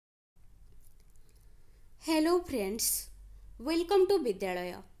Hello friends, welcome to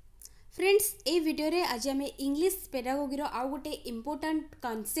विद्यालय। Friends, ए video रे आज आम इंग्लिश पेडागोगी आउ गोटे इम्पोर्टाट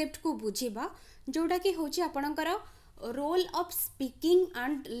कॉन्सेप्ट को बुझीबा जोटा कि होची आपणकर role of speaking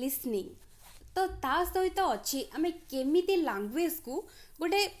and listening. तो ता सहित अच्छी आम केमिति लैंग्वेज को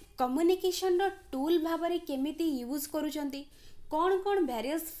गोटे कम्युनिकेशन टूल भाव में केमिति यूज करूचंती, कौन कौन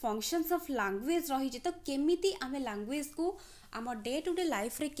वेरियस फंक्शंस ऑफ लैंग्वेज रही, तो केमिति आम लैंग्वेज को आम डे टू डे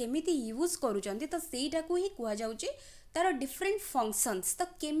लाइफ रे केमिति यूज करूचंती, तो सेटा को ही कुआ जाउची तार डिफरेंट फंक्शंस। तो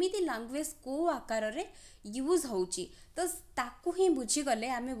केमिति लैंग्वेज को आकार रे यूज होउची, तो ताकू ही बुझी गले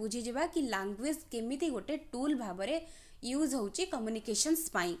आमे बुझी जिबा कि लैंग्वेज केमिति गोटे टूल भाव में यूज होउची कम्युनिकेशंस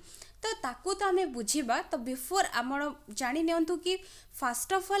पाई। तो ताकू तो आमे बुझीबा, तो बिफोर आमर जानि नियंतु कि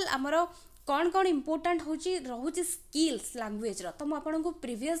फर्स्ट ऑफ ऑल आमर कौन कौन इम्पोर्टाट रोचे स्किल्स लैंग्वेज तो मुझे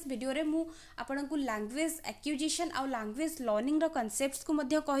प्रीवियस वीडियो रे मु आपन को लैंग्वेज एक्विजिशन आउ लैंग्वेज लर्निंग कॉन्सेप्ट्स को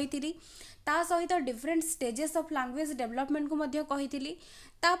मध्य कही, ता सहित different stages of language development को मध्य कही।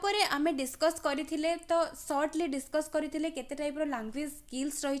 तापरे आमे डिस्कस करथिले, तो शॉर्टली डिस्कस करथिले केते टाइप रो लैंग्वेज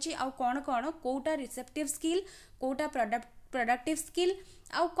स्किल्स रही आउ कौन कौन Kota receptive skill Kota productive skill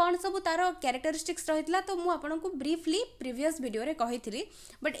आउ कौन सब तार कैरेक्टरिस्टिक्स रही। तो मुझे आपको ब्रीफली प्रीवियस वीडियो रे कही,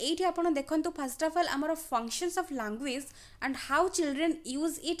 बट ये आपन देखंतु फर्स्ट ऑफ ऑल आमर functions of language and how children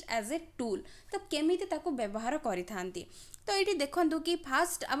use it as a tool, तो केमिति ताको व्यवहार करिथांती। तो ये देखंतु कि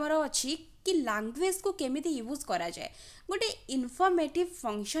फास्ट आमर अच्छी कि लैंग्वेज को केमिति यूज करा जाए, गोटे इनफॉर्मेटिव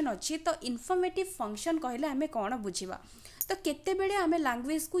फंक्शन अच्छी। तो इनफॉर्मेटिव फंक्शन कहले आमे कौन बुझीबा, तो केते बेले आमे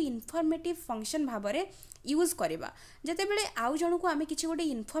लैंग्वेज को इनफॉर्मेटिव फंक्शन भाव में यूज करबा, जते बेले आउ जण को आमे किछि गोटे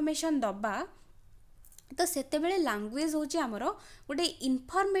इनफॉरमेशन दबा, तो सेते बेले लैंग्वेज होची हमरो गोटे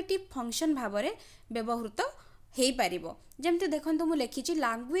इनफॉर्मेटिव फंक्शन भाव में व्यवहृत हेई पारिबो। जेमते देखंतु मु लिखिछि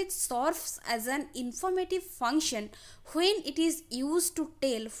language serves as an informative function when it is used to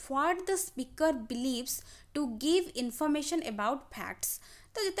tell what the speaker beliefs to give information about facts.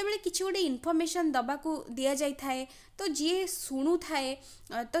 तो जिते बड़े किसी गोटे इनफॉरमेशन दबा को दिया जाई थाए, तो जी शुणु थाए,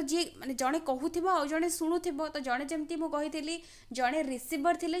 तो जी माने जड़े कहूथिबो आ जड़े शुणुथिबो, तो जड़े जमती मु कहितली जड़े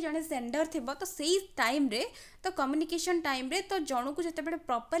रिसीवर थिले जड़े सेंडर थिबो, तो सेई टाइम रे तो कम्युनिकेशन टाइम रे तो जणु को जते बड़े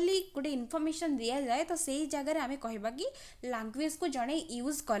प्रॉपर्ली गोटे इनफॉरमेशन दिया जाए, तो सेई जगह रे आमे कहबा कि लैंग्वेज को जड़े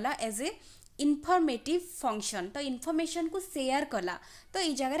यूज कला एज ए इनफॉर्मेटिव फंक्शन, तो इनफॉरमेशन को शेयर कला, तो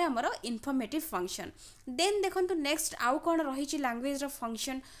ये जगह आमर इनफॉर्मेटिव फंक्शन। देन देखंतु नेक्स्ट आउ कौन रही लैंग्वेज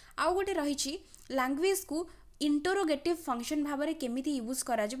फंक्शन, आउ गोटे रही लैंग्वेज को इंटरोगेटिव फंक्शन भाव में केमिति यूज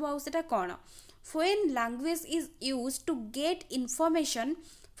करा जिवो, आउ सेटा कौन when language is use to get information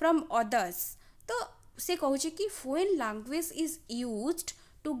from others. तो से कहूँ कि when language is used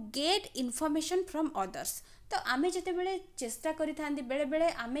to get information from others, तो आमे जते बेले चेष्टा करि थांती बेले बेले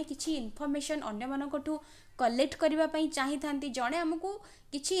आमे किछि इनफॉरमेशन अन्य मानकठू कलेक्ट करबा पई चाहि थांती, जणे हमकू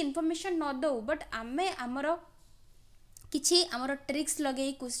किछि इनफॉरमेशन न दो, बट आमे हमरो किछि हमरो ट्रिक्स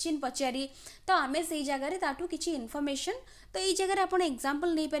लगे क्वेश्चन पचारि, तो आमे सेई जगह रे ताटू किछि इनफॉरमेशन, तो ये जगह आपण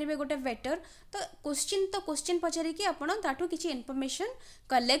एग्जांपल नहीं पारिबे गोटे वेक्टर, तो क्वेश्चन पचारि कि आपण ताटू किछि इनफॉरमेशन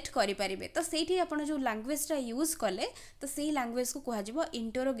कलेक्ट करि पारिबे। तो सेठी आपण जो लैंग्वेज रा यूज कले, तो सेई लैंग्वेज को कहा जिवो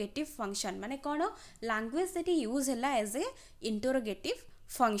इंटरोगेटिव फंक्शन, माने कोन लैंग्वेज सेठी यूज हैला एज ए इंटरोगेटिव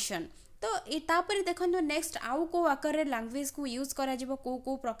फंक्शन। तो ये तापर देखो नेक्स्ट आउ को आकार रे लैंग्वेज को यूज करा जिवो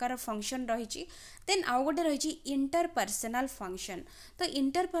को प्रकार फंक्शन रही। देन आउ गोटे रही इंटरपर्सनल फंक्शन। तो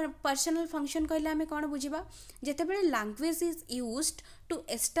इंटरपर्सनल फंक्शन कहले आमे कौन बुझिबा, जेते बेले language is used to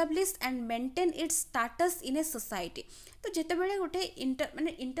establish and maintain its status in a society. तो जेते बेले गोटे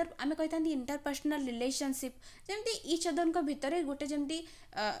इंटर आमे कहितांती इंटरपर्सनल रिलेशनशिप, जेमती इच अदर को भितरे गोटे जेमती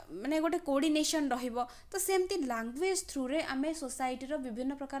माने गोटे कोऑर्डिनेशन रहिबो, तो सेमती लैंग्वेज थ्रू रे आमे सोसाइटी रो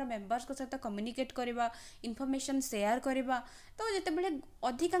विभिन्न प्रकार मेंबर्स को सहित कम्युनिकेट करबा, इनफॉरमेशन शेयर करबा। तो जेते बेले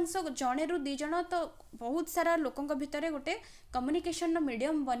अधिकांश जणे रु दि जण, तो बहुत सारा लोकन को भितरे गोटे कम्युनिकेशन नो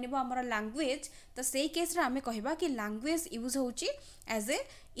मीडियम बनिबो हमर लैंग्वेज, तो सेई केस रे आमे कहबा कि लैंग्वेज यूज होउची एज ए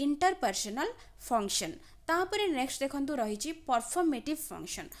इंटरपर्सनल फंक्शन। तापर नेक्स्ट देखंतु रही परफॉर्मेटिव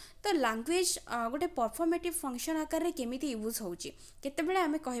फंक्शन। तो लैंग्वेज गोटे परफॉर्मेटिव फंक्शन आकार रे केमिति यूज होउची, केते बेले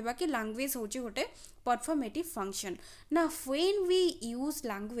आमे कहबा कि लैंग्वेज होउची गोटे परफॉर्मेटिव फंक्शन। ना when we use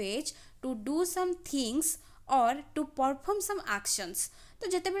language to do some things और टू परफॉर्म सम एक्शंस, तो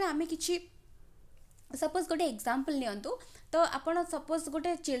जेते बेले आमे किछि सपोज गोटे एग्जांपल नियंतु, तो आपण सपोज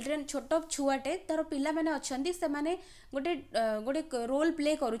गोटे चिल्ड्रेन छोट छुआटे तार पिला माने अछंती, से माने गोटे गोटे रोल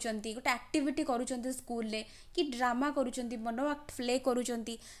प्ले करूचंती, गोटे एक्टिविटी करूचंती स्कूल ले, कि ड्रामा करूचंती, मोनोएक्ट प्ले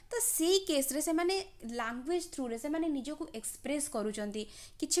करूचंती, तो सेई केस रे से माने लैंग्वेज थ्रू रे से माने निजो को एक्सप्रेस करूचंती,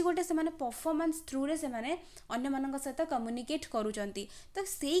 किछि गोटे से माने परफॉर्मेंस थ्रू रे से माने अन्य मानक सहित कम्युनिकेट करूचंती। तो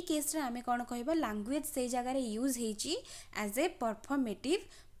सेई केस रे आमे कोन कहबा लैंग्वेज सेई जगह रे यूज हेची एज ए परफॉर्मेटिव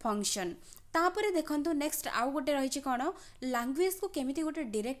फंक्शन तापर देखंतु नेक्स्ट आउ गोटे रही कौन लैंग्वेज को केमिति गोटे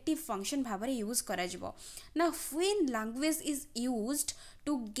डायरेक्टिव फंक्शन भाव में यूज करा जिवो ना when language is used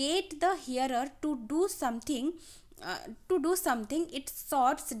to get the hearer to do something it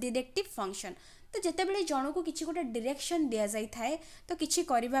serves directive function तो जितेबाला जन को किसी गोटे डायरेक्शन दि जाए तो किसी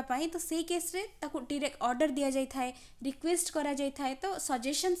करने तो से केस रे ताको डायरेक्ट ऑर्डर दि जाए रिक्वेस्ट करा जाए तो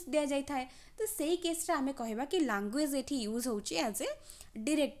सजेशंस दि जाए तो से केस रे आमे कहबा कि लैंग्वेज एठी यूज होची एज ए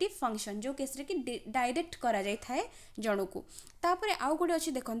डायरेक्टिव फंक्शन जो केस रे कि डायरेक्ट करा जाए जन को तापरे आउ गोटे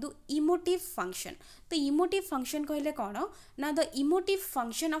अच्छी देखंतु इमोटिव फंक्शन तो इमोटिव फंक्शन कहले कौन ना the emotive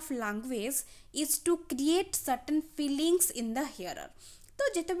function of language is to create certain feelings in the hearer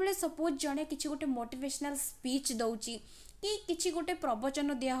तो जितेबाला सपोज जड़े किसी गोटे मोटिवेशनल स्पीच दौची कि किसी गोटे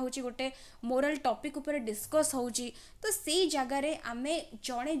प्रवचन दिया होची गोटे मोरल टॉपिक ऊपर डिस्कस होची तो से जगार आमे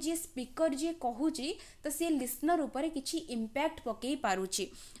जड़े जी स्पीकर जी कहूची तो सी लिसनर ऊपर किसी इम्पैक्ट पकई पारुची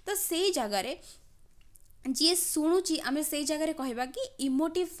तो से जगार जी शुणुची आमे से जगह कहबा कि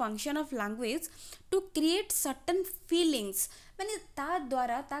emotive function of language to create certain feelings माने ता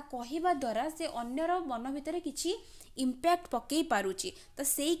द्वारा ता कहबा द्वारा से अन्यर मन भितर किछि इम्पैक्ट पकई पारुची तो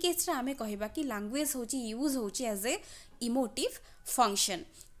सेही केस रे आमे कहबा कि लैंग्वेज होची यूज होची एज ए इमोटिव फंक्शन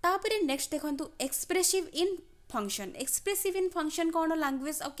तापरे नेक्स्ट देखंतु एक्सप्रेसिव इन फंक्शन कौन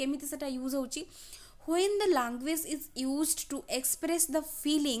लैंग्वेज और केमिति सेटा यूज होची when the language is used to express the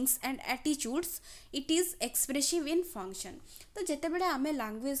feelings and attitudes it is expressive in function तो जेते बेले आमे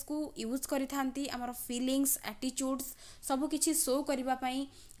लैंग्वेज को यूज करि थांती हमर फीलिंग्स एटीट्यूड्स सब किछि शो करबा पई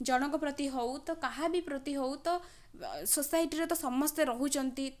जनक प्रति हो तो कहा भी प्रति हो तो सोसाइटी रे तो समस्ते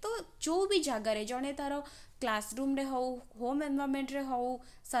रहउचंती तो जो भी जगह रे जने तार क्लासरूम रे हो होम एनवायरनमेंट रे हो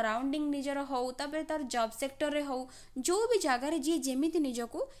सराउंडिंग निजर हो तबे तार जॉब सेक्टर रे हो जो भी जगह रे जी जेमिति निज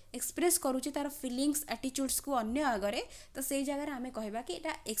को एक्सप्रेस करूची तार फीलिंग्स एटीट्यूड्स को अन्य आगरे तो से जगह रे हमें कहबा कि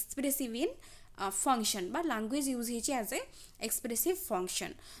एटा एक्सप्रेसिव इन फंक्शन बा लैंग्वेज यूज हिची एज ए एक्सप्रेसिव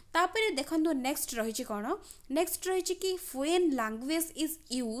फंक्शन तापर देखंतु नेक्स्ट रही कौन नेक्स्ट रही कि when language is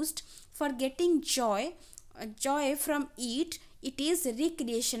used for getting Joy from it is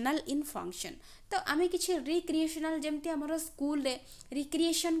recreational in function तो आमे किछि रिक्रिएशनल जेमती हमर स्कूल रे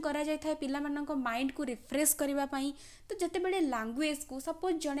रिक्रिएशन करा जाय थाय पिला मानक माइंड को रिफ्रेश करबा पई तो जते बेले लैंग्वेज को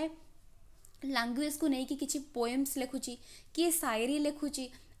सपोज जने लैंग्वेज को नहीं कि किछि पोएम्स लेखुची कि शायरी लेखुची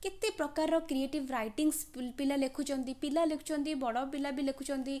केते प्रकार क्रिएटिव राइटिंग्स पिला लेखुचंती बड़ पिला भी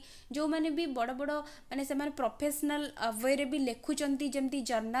लेखुचंती जो माने भी बड़ माने से माने प्रोफेशनल वे रे भी लेखुचंती जेमती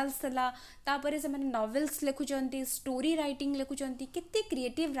जर्नल्स हला तापरे से माने नॉवेल्स लेखुचंती स्टोरी राइटिंग लेखुचंती केते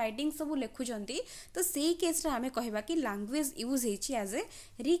क्रिएटिव राइटिंग सब लेखुचंती तो सेही केस रे हमें कहबा कि लैंग्वेज यूज हेची एज ए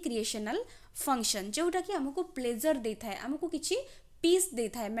रिक्रिएशनल फंक्शन जोटा कि हमको प्लेजर देथाय हमको किछि पीस दे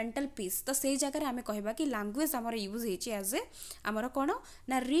थाए मेंटल पीस तो से जगह आमे कहबा कि लैंग्वेज हमर यूज हेची एज ए हमर कोन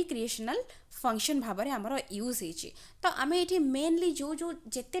ना रिक्रिएशनल फंक्शन भाबरे हमर यूज हेची तो आमे एठी मेनली जो जो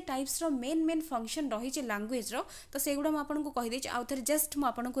जेते टाइप्स रो मेन फंक्शन रही छे लैंग्वेज रो तो सेगुडा म आपन को कहि देछि आ थरे जस्ट म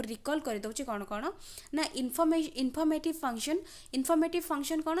आपन को रिकॉल कर दउछि कोन ना इन्फॉर्मेटिव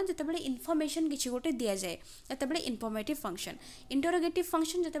फंक्शन कोन जते बेले इन्फॉर्मेशन किछि गोटे दिया जाय जते बेले इन्फॉर्मेटिव फंक्शन इंटरोगेटिव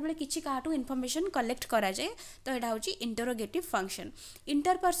फंक्शन जते बेले किछि काटू इन्फॉर्मेशन कलेक्ट करा जाय तो एटा होछि इंटरोगेटिव फंक्शन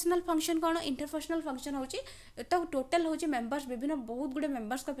इंटरपर्सनल फंक्शन कौन इंटरपर्सनल फंक्शन होची तो टोटल होची मेंबर्स विभिन्न बहुत गुडे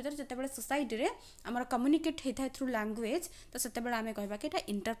मेंबर्स का भीतर जते बेले सोसाइटी रे हमर कम्युनिकेट हेथाय थ्रू लैंग्वेज तो सेते बेले आमे कहबा कि एटा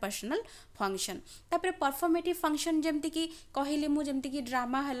इंटरपर्सनल फंक्शन तापर परफॉर्मेटिव फंक्शन जेमति कि कहिले मु जेमति कि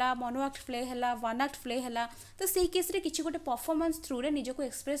ड्रामा हला मोनो एक्ट प्ले हला वन एक्ट प्ले हला तो सेही केस रे किछि गोटे परफॉर्मेंस थ्रू रे निज को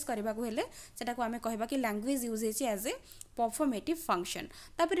एक्सप्रेस करबा को हेले सेटा को आमे कहबा कि लैंग्वेज यूज हेची एज ए परफॉर्मेटिव फंक्शन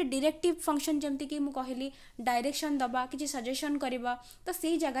तापर डायरेक्टिव फंक्शन जेमति कि मु कहली डायरेक्शन दबा किछि सजेशन करबा तो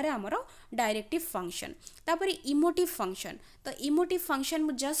सेही जगह रे हमरो डायरेक्टिव फंक्शन तापर इमोटिव फंक्शन तो इमोटिव फंक्शन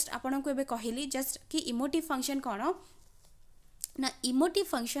मु जस्ट आपन को एबे कहली जस्ट कि इमोटिव फंक्शन कोन ना इमोटिव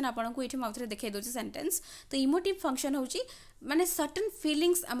फंक्शन आपन को एठी माउथरे देखाइ दोछि सेंटेंस तो इमोटिव फंक्शन होची माने सर्टेन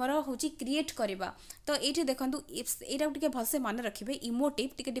फीलिंग्स हमरो होची क्रिएट करबा तो एठी देखंतु एटा टिके भलसे माने रखिबे इमोटिव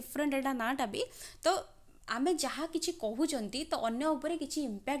टिके डिफरेंट एटा नाटा भी तो आमे जहाँ किछि कहउचंती तो अन्य ऊपर किछि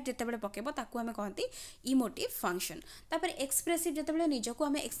इम्पैक्ट जते बेले पकेबो ताकू आमे कहंती इमोटिव फंक्शन तापर एक्सप्रेसिव जते बेले निजको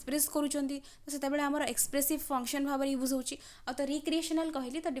आमे एक्सप्रेस करूचंती तो सेते बेले हमर एक्सप्रेसिव फंक्शन भाबरे यूज होची आ तो रिक्रिएशनल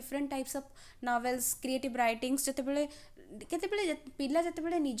कहली तो different types of novels creative writings जते बेले केते बेले पिला जते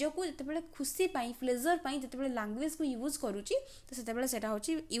बेले निजको जते बेले खुशी पाई प्लेजर पाई जते बेले लैंग्वेज को यूज करूची तो सेते बेले सेटा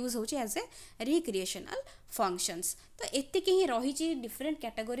होची यूज होची एज ए रिक्रिएशनल फंक्शंस तो एतिके ही रही different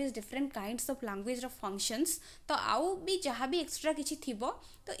categories different kinds of language row functions functions तो आउ भी जहाँ भी एक्सट्रा किसी थिबो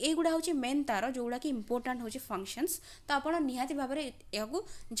तो एगुड़ा हूँ मेन तार जोगुड़ा कि इंपोर्टाट हूँ फंक्शंस तो आप निहाती भाव में या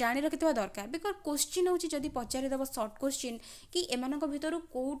जाणी रखिथिबा दरकार बिकज क्वेश्चन हूँ जदि पचारिदेव सर्ट क्वेश्चन कि एमानक भितर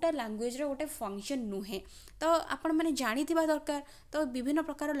कोटा लैंग्वेज गोटे फंक्शन नुहे तो आपण मैंने जानी दरकार तो विभिन्न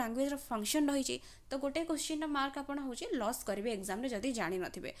प्रकार लैंग्वेज फंक्शन रही तो गोटे क्वेश्चन मार्क आप लॉस करेंगे एग्जाम जदि जानी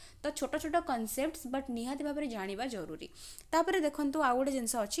नथिबे तो छोट छोट कॉन्सेप्ट्स बट निहाती भाव में जाना जरूरी तापर देखंतु आ गोटे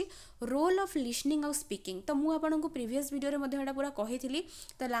जिनस अच्छी रोल ऑफ लिसनिंग और स्पीकिंग तो मुझे आपको प्रीवियस वीडियो में पूरा कही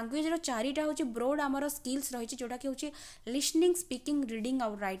तो लैंग्वेज रो चारिटा हूँ ब्रोड आमर स्किल्स रही जोटा कि हूँ लिसनिंग स्पीकिंग रीडिंग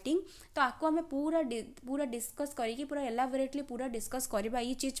और राइटिंग तो आपको आम पूरा डिस्कस करके पूरा एलाबोरेटली पूरा डिस्कस करवा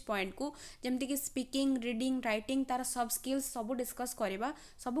ईच इच पॉइंट को जमती कि स्पीकिंग रीडिंग राइटिंग तार सब स्किल्स सब डिस्कस करवा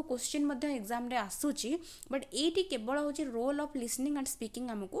सब क्वेश्चन एग्जाम रे आसूची बट ये केवल हूँ role of listening and speaking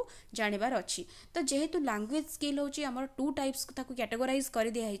आमको जानवर अच्छी तो जेहेतु लैंग्वेज स्किल हूँ आम टू टाइप्स कैटेगोराइज कर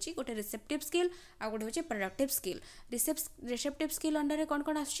दिखाई गोटे रिसेप्टिव स्किल आ गोटे हूँ productive skill receptive skill under कौन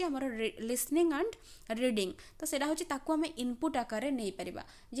कौन आमर लिसनिंग एंड रीडिंग तो सेटा हूँ ताकू आम इनपुट आकार नहीं पारिबा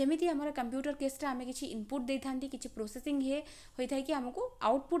जेमिति आमर कंप्यूटर केस आम किसी इनपुट दे था कि प्रोसेसिंग होता है कि आमको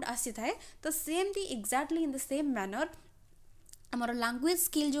आउटपुट आसी थाए तो same exactly in the same manner आमर लैंग्वेज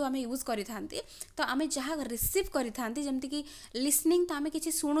स्किल जो आम यूज करें तो आम जहाँ रिसीव करें जमती कि लिसनिंग तो आम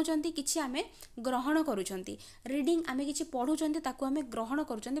कि शुणुंट कि आम ग्रहण करुँच रीडिंग आम कि पढ़ुंट ताकू आम ग्रहण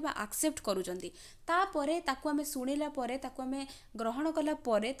करुँच आक्सेप्ट करुँचतापर आम शुणिला आम ग्रहण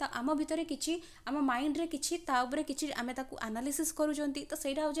कलापर तो आम भितर कि आम माइंड रे कि कि आम एनालिसिस करुँच तो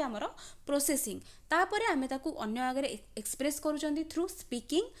सहीटा हूँ आमर प्रोसेसिंग तापर आम अन्य आगे एक्सप्रेस करुँच थ्रू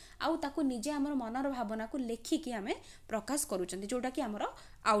स्पीकिंग आउ ताकू निजे आमर मनर भावना को लेखिकी आम प्रकाश करुँच जोटा कि आमर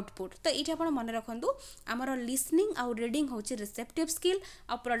आउटपुट तो ये आप मन रखु आमर लिसनिंग आउ रीडिंग हूँ रिसेप्टिव स्किल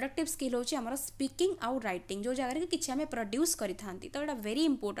आ प्रोडक्टिव स्किल हूँ आमर स्पीकिंग आउ राइटिंग जो जगह कि आम प्रोड्यूस करें तो यहाँ वेरी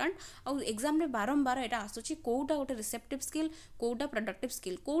इंपोर्टाट आउ एग्जाम रे बारंबार यहाँ आसूची कौटा गोटे रिसेप्टिव स्किल कौटा प्रोडक्टिव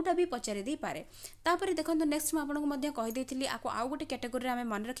स्किल कौटा भी पचारि दे पारे तापर देखो नेक्स्ट मुझे कहीदी आउ गोटे कैटेगोरी आम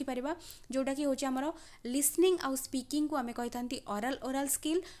मन रखिपर जोटा कि हूँ आमर लिसनिंग आउ स्पीकिंग को आम कही ओराल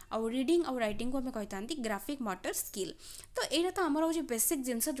स्किल आउ रीडिंग आउ राइटिंग को आम कही ग्राफिक मोटर स्किल तो यहाँ तो आमर हूँ बेसिक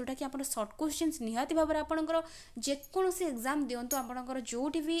जिनस जोटा कि आप सर्ट क्वेश्चन निहाती भाव में आपंकर जेकोसी एग्जाम दिंतु आपंकर जो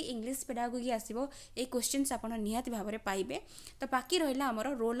भी इंग्लिश पेडागोजी आसो ये क्वेश्चन आप निहाती भाव में पाइबे तो बाकी रहा आमर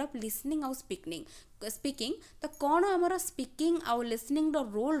रोल ऑफ लिसनिंग आउ स्पीकिंग तो कौन आमर स्पीकिंग आउ लिसनिंग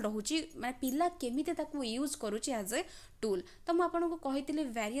रोल रोचे मैं पिला केमिति ताकू यूज करुच्ची एज ए टूल तो मुझे कही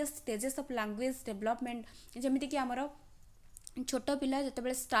various stages of language development जमीती कि आमर छोट पिला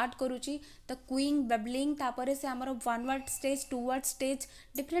जिते स्टार्ट करुच्ची तो क्विंग बेबलिंग तापर से आमर one word stage two word stage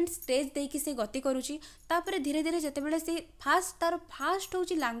different stage देकी से गति करुच्ची तापर धीरे धीरे जिते से फास्ट तार फास्ट हूँ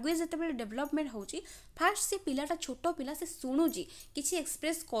लैंग्वेज जिते डेवलपमेंट हो फास्ट से पिलाटा छोट पिला से शुणुची किसी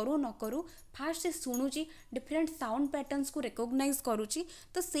एक्सप्रेस करू न करू फास्ट से शुणुची डिफरेंट साउंड पैटर्न्स को रिकॉग्नाइज करुच्ची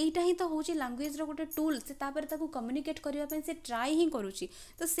तो सहीटा ही तो हूँ लैंग्वेज गोटे टूल से तापर ताकू कम्युनिकेट करने से ट्राए ही करुच्ची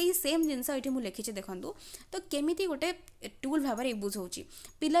तो सही सेम जिनस ये मुझे लिखी देखूँ तो केमिति गोटे टूल भाव में बुझाऊँगी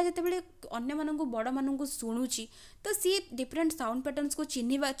पिला जिते अन्य मानू बड़ मानू शुणुची तो सी डिफरेंट साउंड पैटर्न्स को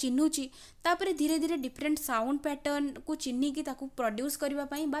चिन्हुची तापर धीरे धीरे डिफरेंट साउंड पैटर्न को चिन्हिकी ताकू प्रोड्यूस करने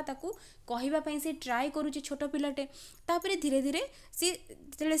कहवाई से ट्राए करुच्ची छोट पिलाटे तापर धीरे धीरे सी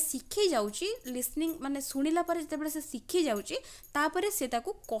जो शिखी जाऊँगी लिसनिंग माने शुणिला जो से शिखी जाऊँगी तापर से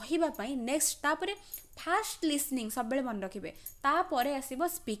कहवाई नेक्स्ट तापर फास्ट लिसनिंग सब मन रखिए तापर आसब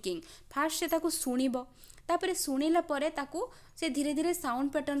स्पीकिंग फास्ट से शुणव तापर शुणिला ताकू से धीरे धीरे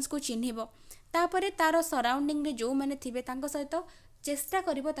साउंड पैटर्न्स को चिन्हब तापर तार सराउंडिंग रे जो मैंने थिबे तांको सहित चेष्टा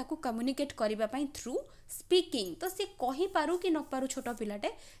करिबो ताकू कम्युनिकेट करने थ्रू स्पीकिंग तो सी कही पारू कि न पारू छोट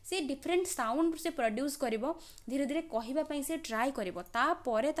पिलाटे से डिफरेंट साउंड से प्रोड्यूस करिबो धीरे धीरे कहवाई से ट्राए करिबो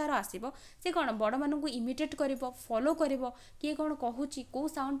तापर तार आसीबो से कौन बड़ मानू इमिटेट करिबो फॉलो करिबो किए कौन कहूची को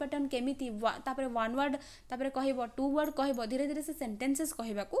साउंड पैटर्न केमिति तापर वन वर्ड तापर कहबो टू वर्ड कहबो धीरे धीरे से सेंटेंसेस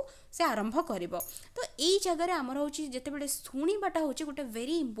कहबाकू से आरंभ करिबो तो यही जगह आमर होची जेतेबेले शुणिबाटा होची गोटे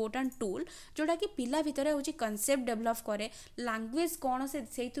वेरी इंपोर्टेंट टूल जोटा कि पिला भितर होची कांसेप्ट डेवलप करे लैंग्वेज कौन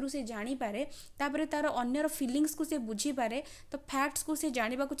से जानी पारे तापर तार अन्यर फिलिंग्स को से बुझी पारे तो फैक्ट्स को से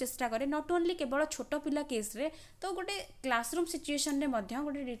जानिबा को चेष्टा करे नॉट ओनली केवल छोट पिला केस रे तो गोटे क्लासरूम सिचुएशन रे मध्य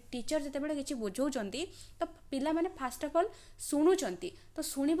गोटे टीचर जेतेबेले किछि बुझौचंती तो पिला माने फास्ट ऑफ ऑल शुणुचंती तो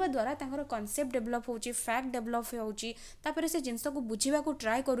शुणिबा द्वारा तांकर कांसेप्ट डेवलप होची फैक्ट डेवलप होची तापर से जिंस को बुझीबा को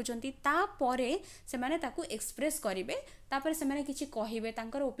ट्राई करूचंती तापरे से माने ताकू एक्सप्रेस करिवे तापर से माने किछि कहिबे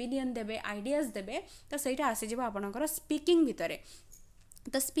तांकर ओपिनियन देबे आइडियाज देबे तो सेटा आसी जेबा आपनकर स्पीकिंग भितरे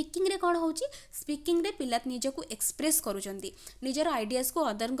तो स्पीकिंग रे कौन होची स्पीकिंग रे पिला निजको एक्सप्रेस करूचंती निजर आइडियाज को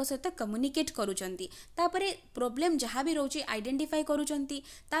अदर सहित कम्युनिकेट करूचंती तापरे प्रॉब्लम जहाँ भी रोची आइडेंटिफाई करूचंती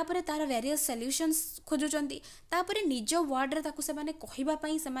तापरे तार वेरियस सॉल्यूशंस खोजुचंती तापरे निज वर्ड रे ताकू से माने कहिबा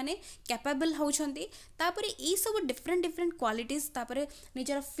पई से माने कैपेबल होउचंती तापरे ई सब डिफरेंट डिफरेंट क्वालिटीज तापरे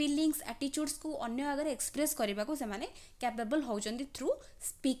निजर फीलिंग्स एटीट्यूड्स को अन्य आगे एक्सप्रेस करबा को से माने कैपेबल होउचंती थ्रू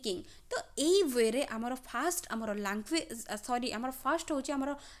स्पीकिंग तो एई वे रे हमर फास्ट हमर लैंग्वेज सॉरी हमर फास्ट होची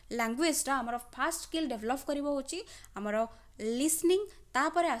हमर लैंग्वेजटा हमर फास्ट स्किल डेवलप करिवो होची हमर लिसनिंग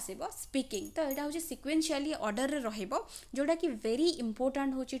तापर आसीबो स्पीकिंग तो एटा होची सिक्वेंशियली ऑर्डर रे रहइबो जोटा कि वेरी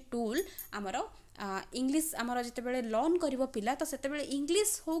इंपोर्टेंट होची टूल हमर इंग्लिश आमर जिते बड़े लर्न करिवो पिला तो सेते बड़े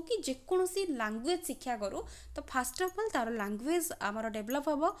इंग्लिश हो कि जेकोसी लैंग्वेज शिक्षा करू तो फास्ट ऑफ ऑल तार लैंग्वेज आमर डेवलप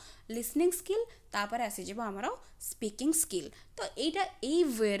हबो लिसनिंग स्किल तापर आसी जेबो आमर स्पीकिंग स्किल तो एटा ए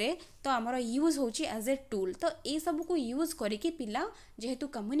वे रे तो आमर यूज होची एज ए टूल तो ए सब को यूज करिके पिला जेहेतु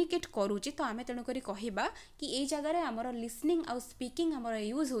कम्युनिकेट करूची तो आमे तेणु करी कहिबा कि ए जगह रे आमर लिसनिंग आ स्पीकिंग आमर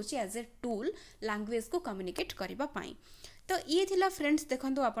यूज होची एज ए टूल लैंग्वेज को कम्युनिकेट करबा पई तो ये थिला फ्रेंड्स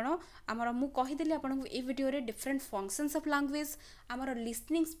देखंतु आपण आमर मु कहि देली आपण ए वीडियो रे डिफरेंट फंक्शंस ऑफ लैंग्वेज आमर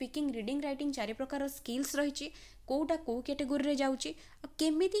लिसनिंग स्पीकिंग रीडिंग राइटिंग चारि प्रकार स्किल्स रहिची कोटा को कैटेगरी रे जाउची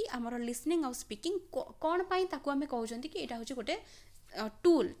केमिति आमर लिसनिंग और स्पीकिंग कोन पई ताको हमें कहउचंती कि एटा होची गोटे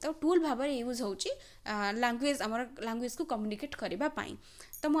टूल तो टूल भाव यूज होची लैंग्वेज आमर लैंग्वेज को कम्युनिकेट करबा पई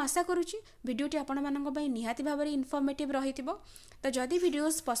तो मु आशा करूची वीडियोटी आपण मानक पई निहाती भाव इनफॉर्मेटिव रहिथिबो तो जदि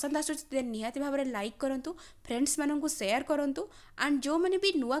वीडियोस पसंद आसुची ते निहाती भाव लाइक करंतु फ्रेंड्स मानक शेयर करंतु एंड जो माने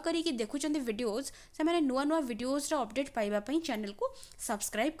भी नुआ करी कि देखुचंती वीडियोस से माने नुआ नुआ वीडियोस रा अपडेट पाइबा पई चैनल को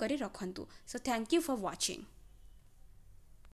सब्सक्राइब करी रखंतु so thank you for watching.